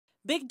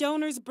Big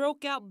donors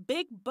broke out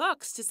big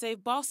bucks to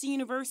save Boston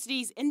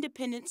University's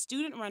independent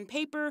student-run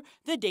paper,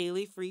 The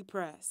Daily Free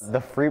Press. The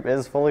FREEP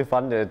is fully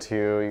funded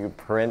to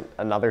print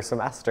another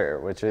semester,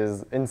 which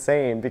is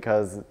insane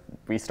because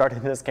we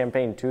started this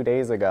campaign 2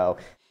 days ago.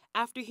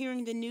 After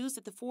hearing the news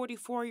that the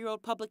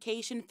 44-year-old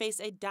publication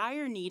faced a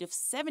dire need of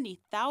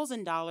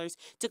 $70,000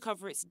 to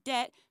cover its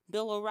debt,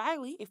 Bill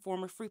O'Reilly, a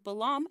former FREEP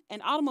alum,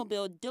 and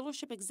automobile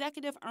dealership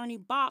executive Ernie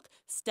Bach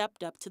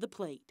stepped up to the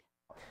plate.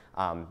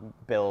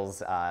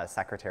 Bill's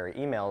secretary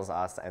emails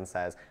us and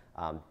says,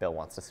 Bill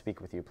wants to speak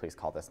with you, please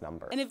call this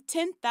number. And if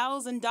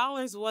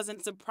 $10,000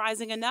 wasn't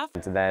surprising enough,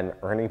 then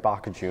Ernie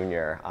Bach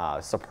Jr.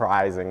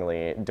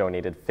 Surprisingly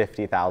donated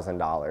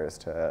 $50,000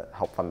 to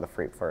help fund the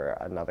FREEP for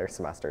another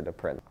semester to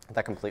print.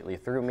 That completely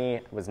threw me.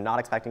 I was not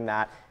expecting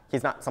that.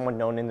 He's not someone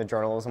known in the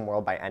journalism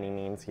world by any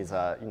means. He's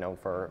a,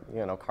 for,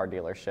 car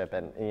dealership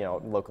and,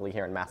 locally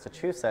here in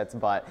Massachusetts,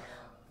 but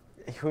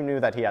who knew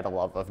that he had a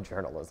love of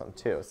journalism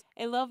too?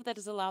 A love that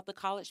has allowed the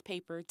college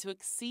paper to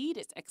exceed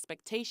its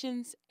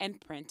expectations and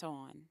print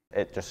on.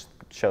 It just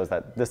shows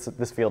that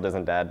this field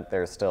isn't dead.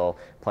 There's still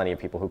plenty of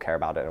people who care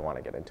about it and want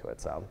to get into it,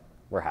 so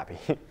we're happy.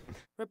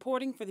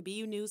 Reporting for the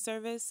BU News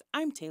Service,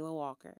 I'm Taylor Walker.